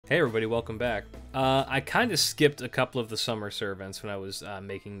Hey everybody, welcome back. I kind of skipped a couple of the summer servants when I was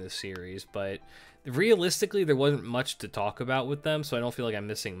making this series, but realistically there wasn't much to talk about with them, so I don't feel like I'm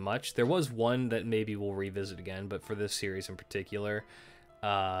missing much. There was one that maybe we'll revisit again, but for this series in particular,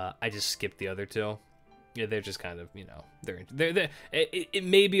 I just skipped the other two. Yeah, they're just kind of, you know,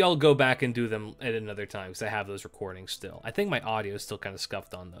 maybe I'll go back and do them at another time because I have those recordings still. I think my audio is still kind of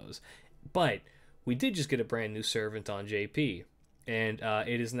scuffed on those. But we did just get a brand new servant on JP. And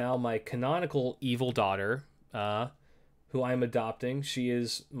it is now my canonical evil daughter, who I'm adopting. She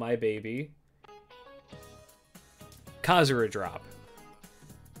is my baby. KazuraDrop.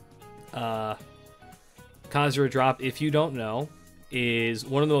 KazuraDrop, if you don't know, is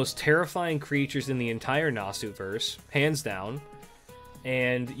one of the most terrifying creatures in the entire Nasuverse, hands down.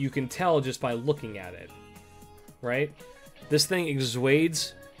 And you can tell just by looking at it, right? This thing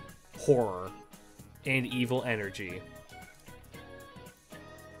exudes horror and evil energy.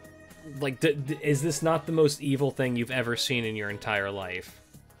 Like, is this not the most evil thing you've ever seen in your entire life?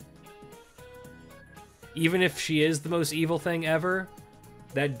 Even if she is the most evil thing ever,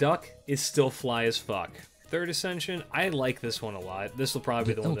 that duck is still fly as fuck. Third Ascension, I like this one a lot. This will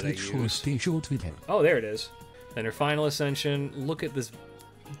probably be the one that I use. Oh, there it is. Then her final Ascension, look at this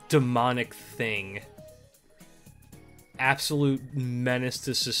demonic thing. Absolute menace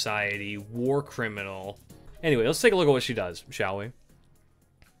to society, war criminal. Anyway, let's take a look at what she does, shall we?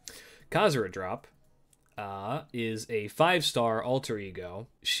 KazuraDrop is a 5-star alter ego.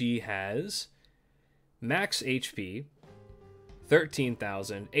 She has max HP,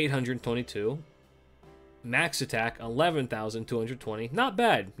 13,822. Max attack, 11,220. Not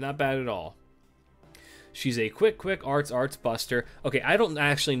bad. Not bad at all. She's a quick arts buster. Okay, I don't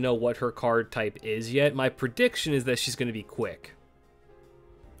actually know what her card type is yet. My prediction is that she's going to be quick.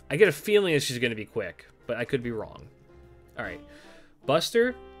 I get a feeling that she's going to be quick, but I could be wrong. Alright.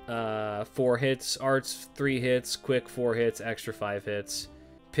 Buster. 4 hits, arts 3 hits, quick 4 hits, extra 5 hits.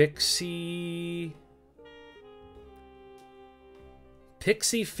 Pixie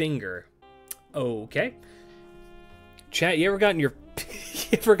Finger. Okay. Chat, you ever gotten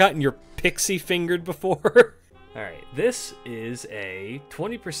your pixie fingered before? Alright, this is a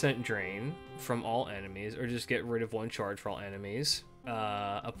 20% drain from all enemies, or just get rid of 1 charge for all enemies.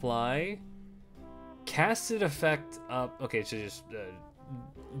 Apply. Casted effect up. Okay, so just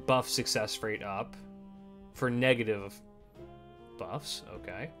buff success rate up for negative buffs.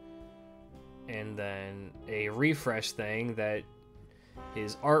 Okay. And then a refresh thing that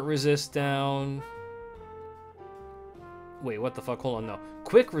is art resist down. Wait, what the fuck? Hold on, no.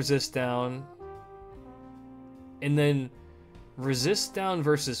 Quick resist down. And then resist down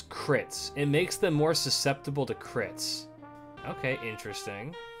versus crits. It makes them more susceptible to crits. Okay,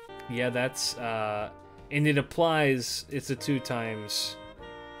 interesting. Yeah, that's, and it applies, it's a 2 times,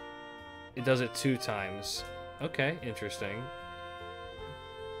 it does it 2 times. Okay, interesting.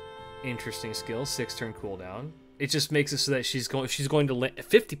 Interesting skill, 6-turn cooldown. It just makes it so that she's going to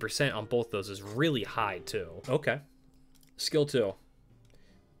 50% on both those is really high too. Okay. Skill 2.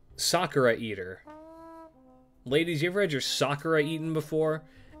 Sakura Eater. Ladies, you ever had your Sakura eaten before?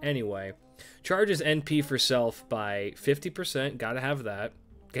 Anyway, charges NP for self by 50%. Gotta have that.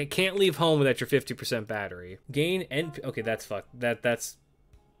 Okay, can't leave home without your 50% battery. Gain NP. Okay, that's fucked. That's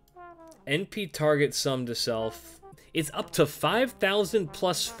NP target sum to self. It's up to 5,000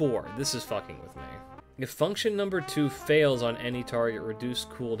 plus 4. This is fucking with me. If function number 2 fails on any target, reduce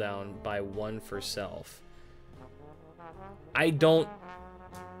cooldown by 1 for self. I don't.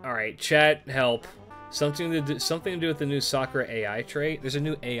 All right, chat, help. Something to do with the new Sakura AI trait. There's a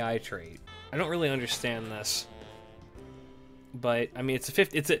new AI trait. I don't really understand this. But I mean, it's a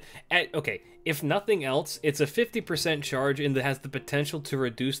 50. Okay. If nothing else, it's a 50% charge and that has the potential to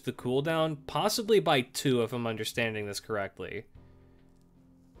reduce the cooldown, possibly by 2, if I'm understanding this correctly.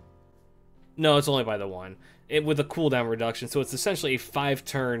 No, it's only by the 1. With a cooldown reduction, so it's essentially a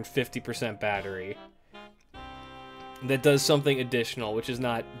 5-turn 50% battery that does something additional, which is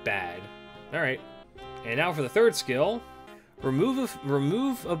not bad. All right. And now for the third skill, remove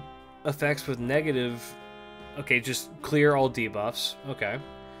effects with negative. Okay, just clear all debuffs. Okay.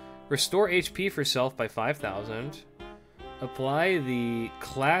 Restore HP for self by 5,000. Apply the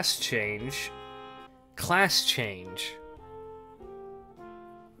class change. Class change.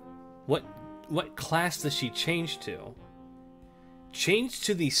 What class does she change to? Change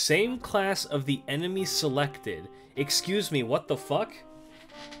to the same class of the enemy selected. Excuse me, what the fuck?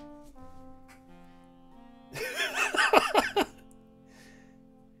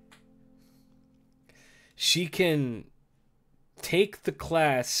 She can take the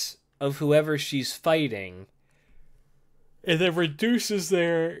class of whoever she's fighting And then reduces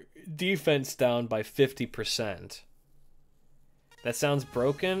their defense down by 50%. That sounds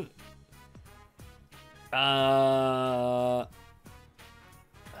broken. I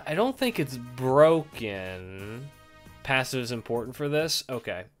don't think it's broken. Passive is important for this?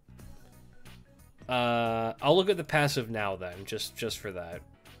 Okay. I'll look at the passive now then, just for that.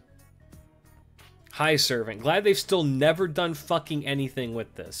 High Servant. Glad they've still never done fucking anything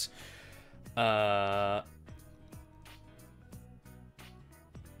with this.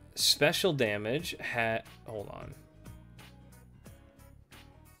 Special damage hold on.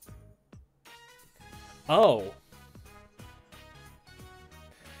 Oh.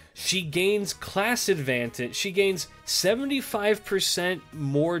 She gains class advantage. She gains 75%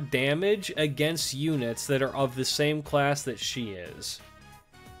 more damage against units that are of the same class that she is.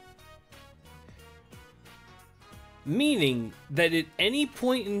 Meaning that at any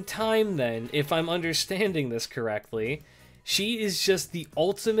point in time then, if I'm understanding this correctly, she is just the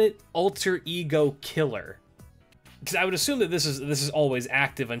ultimate alter ego killer. Because I would assume that this is always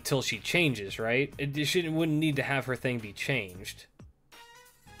active until she changes, right? It wouldn't need to have her thing be changed.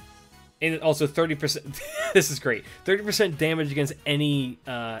 And also 30%, this is great, 30% damage against any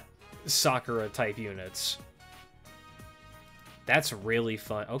Sakura type units. That's really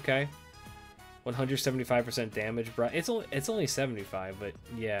fun. Okay. 175% damage, bro. It's only 75, but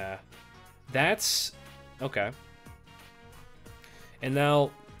yeah. That's okay. And now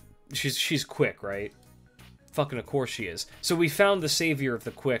she's quick, right? Fucking of course she is. So we found the savior of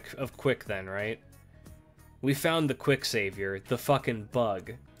the quick then, right? We found the quick savior, the fucking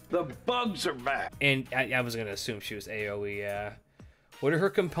bug. The bugs are back. And I was gonna assume she was AoE, yeah. What are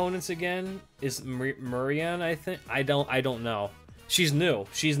her components again? Is Murian, I think? I don't know. She's new.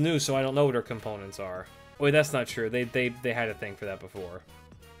 She's new, so I don't know what her components are. Wait, that's not true. They had a thing for that before.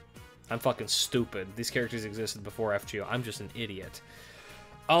 I'm fucking stupid. These characters existed before FGO. I'm just an idiot.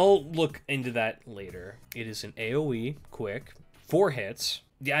 I'll look into that later. It is an AoE, quick, 4 hits.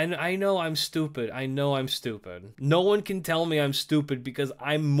 Yeah, I know I'm stupid. I know I'm stupid. No one can tell me I'm stupid because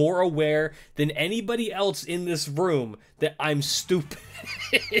I'm more aware than anybody else in this room that I'm stupid.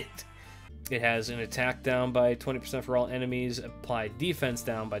 It has an attack down by 20% for all enemies, applied defense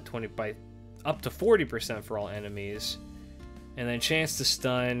down by up to 40% for all enemies, and then chance to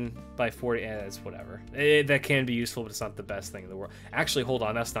stun by 40. That's whatever. That can be useful, but it's not the best thing in the world. Actually, hold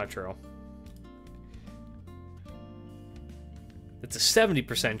on, that's not true. It's a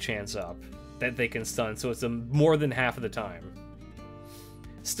 70% chance up that they can stun, so it's more than half of the time.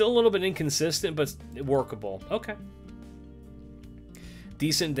 Still a little bit inconsistent, but workable. Okay.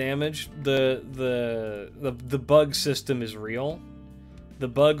 Decent damage. The bug system is real. The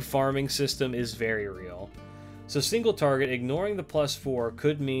bug farming system is very real. So single target, ignoring the +4,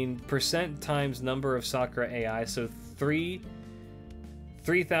 could mean % times number of Sakura AI. So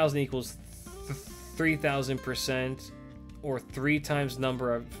 3,000 equals 3,000%, or 30 times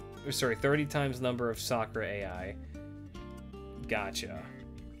number of Sakura AI. Gotcha.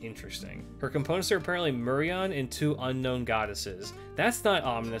 Interesting. Her components are apparently Murian and 2 unknown goddesses. That's not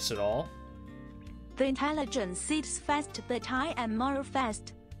ominous at all. The intelligence sits fast, the time and more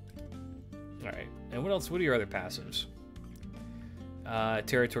fast. Alright, and what else? What are your other passives?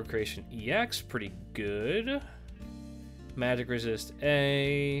 Territory Creation EX, pretty good. Magic Resist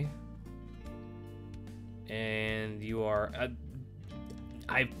A. And you are...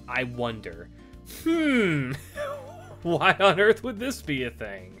 I wonder. Why on earth would this be a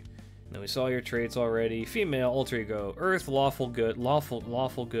thing? Now we saw your traits already. Female, alter ego. Earth, lawful good. Lawful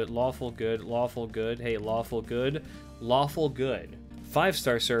good. Lawful good. Lawful good. Hey, lawful good. Lawful good.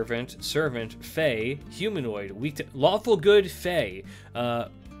 5-star servant. Servant. Fae. Humanoid. Weak to... Lawful good. Fae.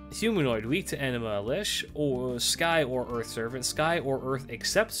 Humanoid. Weak to anima. Lish. Or sky or earth servant. Sky or earth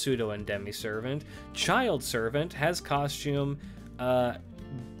except pseudo and demi servant. Child servant. Has costume.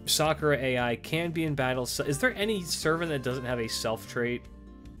 Sakura AI can be in battle. Is there any servant that doesn't have a self trait?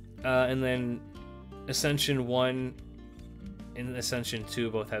 And then Ascension 1 and Ascension 2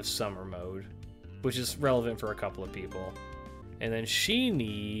 both have summer mode, which is relevant for a couple of people. And then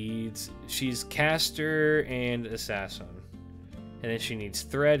she's caster and assassin. And then she needs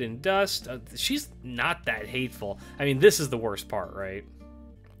thread and dust. She's not that hateful. I mean, this is the worst part, right?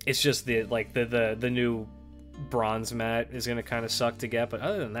 It's just the new bronze mat is going to kind of suck to get, but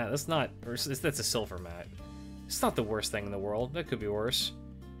other than that, that's a silver mat. It's not the worst thing in the world. That could be worse.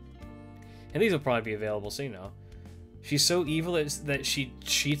 And these will probably be available soon now. She's so evil that she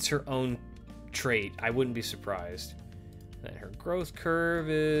cheats her own trait. I wouldn't be surprised. Then her growth curve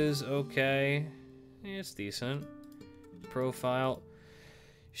is okay. Yeah, it's decent. Profile.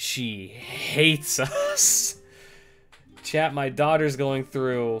 She hates us. Chat, my daughter's going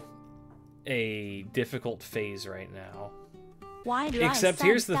through a difficult phase right now. Why do Except I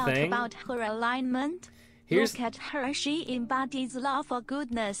here's the thought thing. about her alignment? Look at her, she embodies love for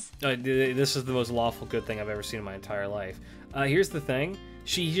goodness. This is the most lawful good thing I've ever seen in my entire life. Here's the thing.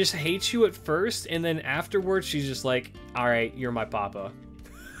 She just hates you at first, and then afterwards she's just like, alright, you're my papa.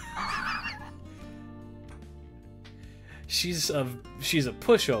 She's a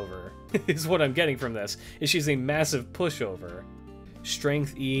pushover, is what I'm getting from this. Is she's a massive pushover.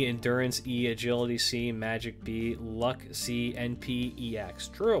 Strength E, Endurance E, Agility C, Magic B, Luck C, NP, EX.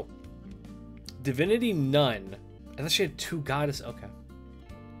 True. Divinity none. I thought she had 2 goddess. Okay.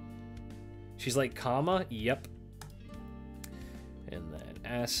 She's like comma. Yep. And then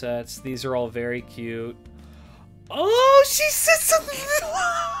assets. These are all very cute. Oh, she said something.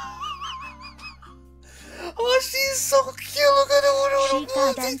 Oh, she's so cute. Look at her. She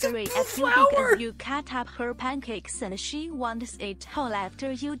got angry at you because you cut up her pancakes and she wants it whole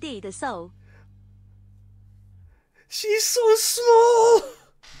after you did so. She's so small.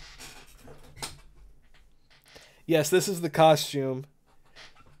 Yes, this is the costume.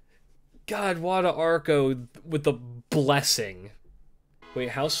 God, Wada Arco with the blessing. Wait,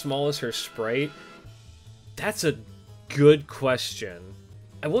 how small is her sprite? That's a good question.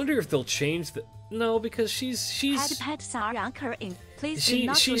 I wonder if they'll change the... No, because she's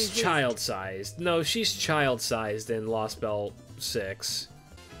child-sized. No, she's child-sized in Lost Belt 6.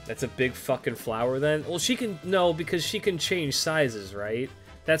 That's a big fucking flower then? Well, she can... No, because she can change sizes, right?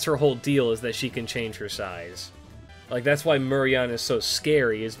 That's her whole deal, is that she can change her size. Like, that's why Murian is so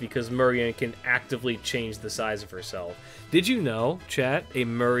scary, is because Murian can actively change the size of herself. Did you know, chat, a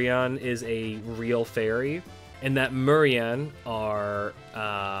Murian is a real fairy? And that Murian are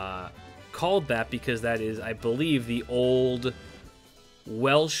called that because that is, I believe, the old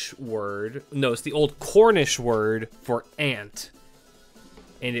Welsh word... No, it's the old Cornish word for ant.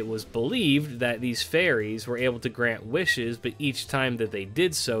 And it was believed that these fairies were able to grant wishes, but each time that they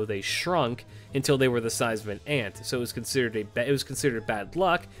did so, they shrunk until they were the size of an ant. So it was considered bad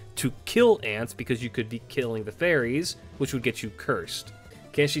luck to kill ants because you could be killing the fairies, which would get you cursed.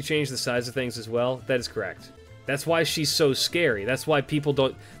 Can she change the size of things as well? That is correct. That's why she's so scary. That's why people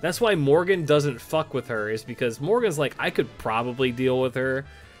don't... That's why Morgan doesn't fuck with her, is because Morgan's like, I could probably deal with her,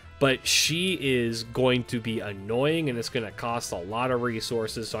 but she is going to be annoying and it's going to cost a lot of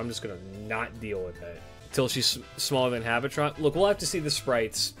resources, so I'm just going to not deal with it. Till she's smaller than Habitron. Look, we'll have to see the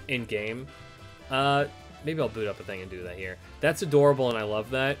sprites in-game. Maybe I'll boot up a thing and do that here. That's adorable and I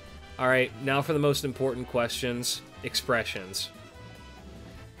love that. Alright, now for the most important questions. Expressions.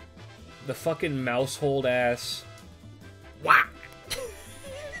 The fucking mousehold ass. Wah!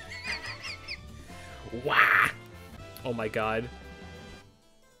 Wah! Oh my god.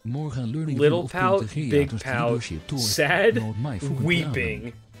 Little pout, big pout, sad,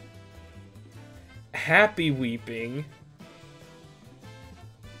 weeping, happy weeping,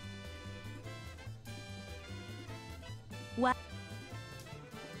 What?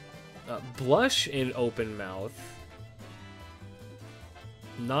 Blush in open mouth,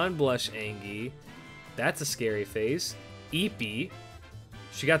 non-blush Angie, that's a scary face, Eepy,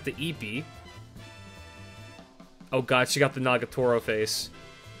 she got the Eepy, oh god, she got the Nagatoro face.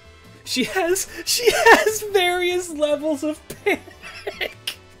 She has various levels of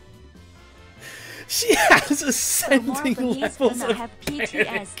panic. She has ascending levels of have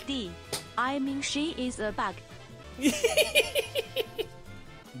PTSD. I mean, she is a bug.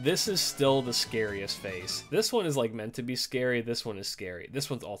 This is still the scariest face. This one is like meant to be scary. This one is scary. This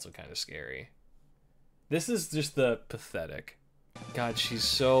one's also kind of scary. This is just the pathetic. God, she's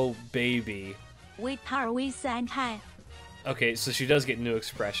so baby. With her, we sang hi. Okay, so she does get new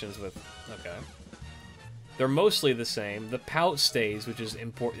expressions with... Okay. They're mostly the same. The pout stays, which is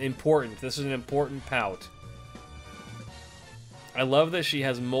important. This is an important pout. I love that she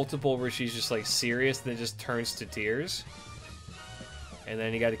has multiple where she's just, like, serious, then just turns to tears. And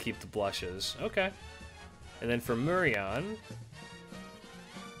then you gotta keep the blushes. Okay. And then for Murian...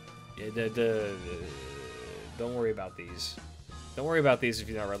 Don't worry about these. Don't worry about these if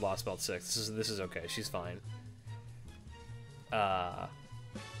you've not read Lost Belt 6. This is okay. She's fine.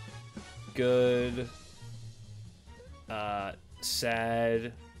 Good,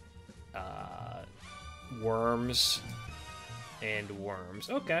 sad, worms, and worms.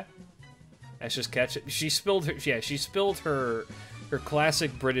 Okay. Let's just catch it. She spilled her, yeah, she spilled her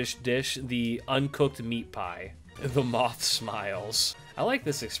classic British dish, the uncooked meat pie. The moth smiles. I like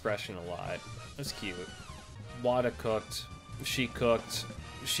this expression a lot. That's cute. Wada cooked. She cooked.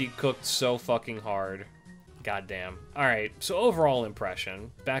 She cooked so fucking hard. Goddamn. Alright, so overall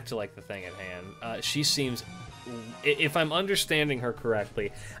impression. Back to, like, the thing at hand. She seems if I'm understanding her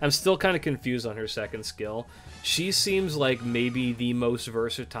correctly, I'm still kind of confused on her second skill. She seems like maybe the most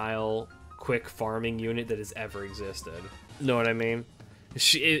versatile quick farming unit that has ever existed. Know what I mean?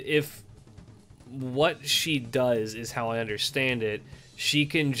 If what she does is how I understand it, she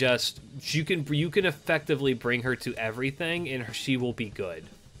can just you can effectively bring her to everything and she will be good.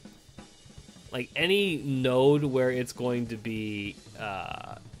 Like any node where it's going to be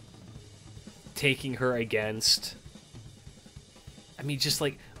taking her against, I mean, just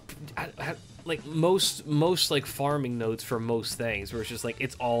like like most like farming nodes for most things, where it's just like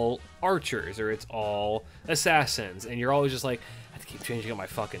it's all archers or it's all assassins, and you're always just like, I have to keep changing up my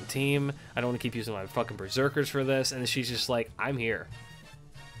fucking team. I don't want to keep using my fucking berserkers for this. And she's just like, I'm here.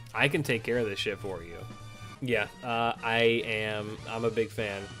 I can take care of this shit for you. Yeah, I'm a big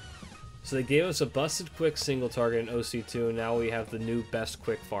fan. So they gave us a busted quick single target in OC2, and now we have the new best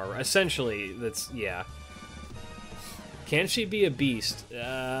quick farmer. Essentially, that's, yeah. Can she be a beast? No,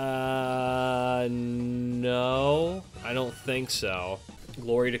 I don't think so.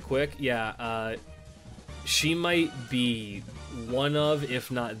 Glory to quick? Yeah, she might be one of,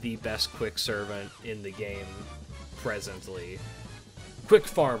 if not the best quick servant in the game presently. Quick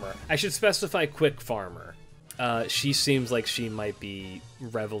farmer. I should specify quick farmer. She seems like she might be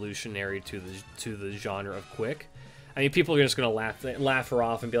revolutionary to the genre of quick. I mean, people are just gonna laugh her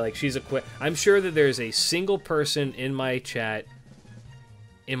off and be like, she's a quick. I'm sure that there's a single person in my chat,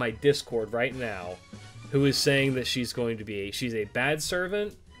 in my Discord right now, who is saying that she's going to be she's a bad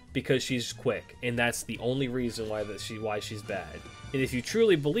servant because she's quick, and that's the only reason why she's bad. And if you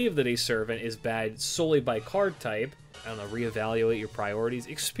truly believe that a servant is bad solely by card type, I don't know, reevaluate your priorities,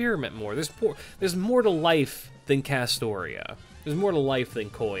 experiment more. There's more to life than Castoria. There's more to life than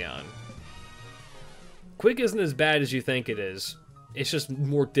Koyan. Quick isn't as bad as you think it is. It's just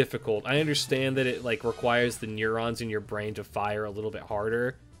more difficult. I understand that it like requires the neurons in your brain to fire a little bit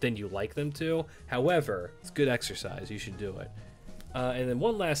harder than you like them to. However, it's good exercise. You should do it. And then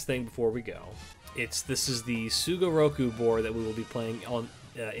one last thing before we go. This is the Sugoroku board that we will be playing on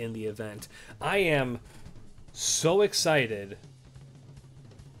in the event. I am so excited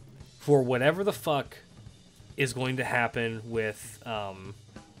for whatever the fuck is going to happen with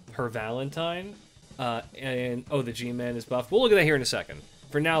her Valentine. And oh, the G-Man is buffed. We'll look at that here in a second.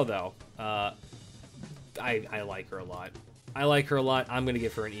 For now, though, I like her a lot. I like her a lot. I'm going to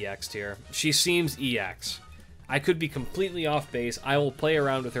give her an EX tier. She seems EX. I could be completely off base. I will play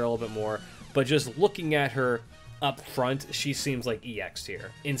around with her a little bit more. But just looking at her up front, she seems like EX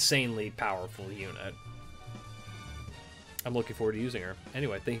tier. Insanely powerful unit. I'm looking forward to using her.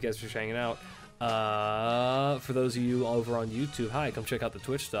 Anyway, thank you guys for hanging out. For those of you over on YouTube, hi, come check out the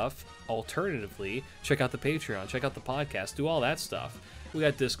Twitch stuff. Alternatively, check out the Patreon, check out the podcast, do all that stuff. We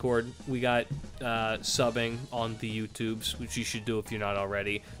got Discord, we got subbing on the YouTubes, which you should do if you're not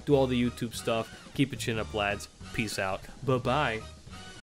already. Do all the YouTube stuff. Keep your chin up, lads. Peace out. Bye-bye.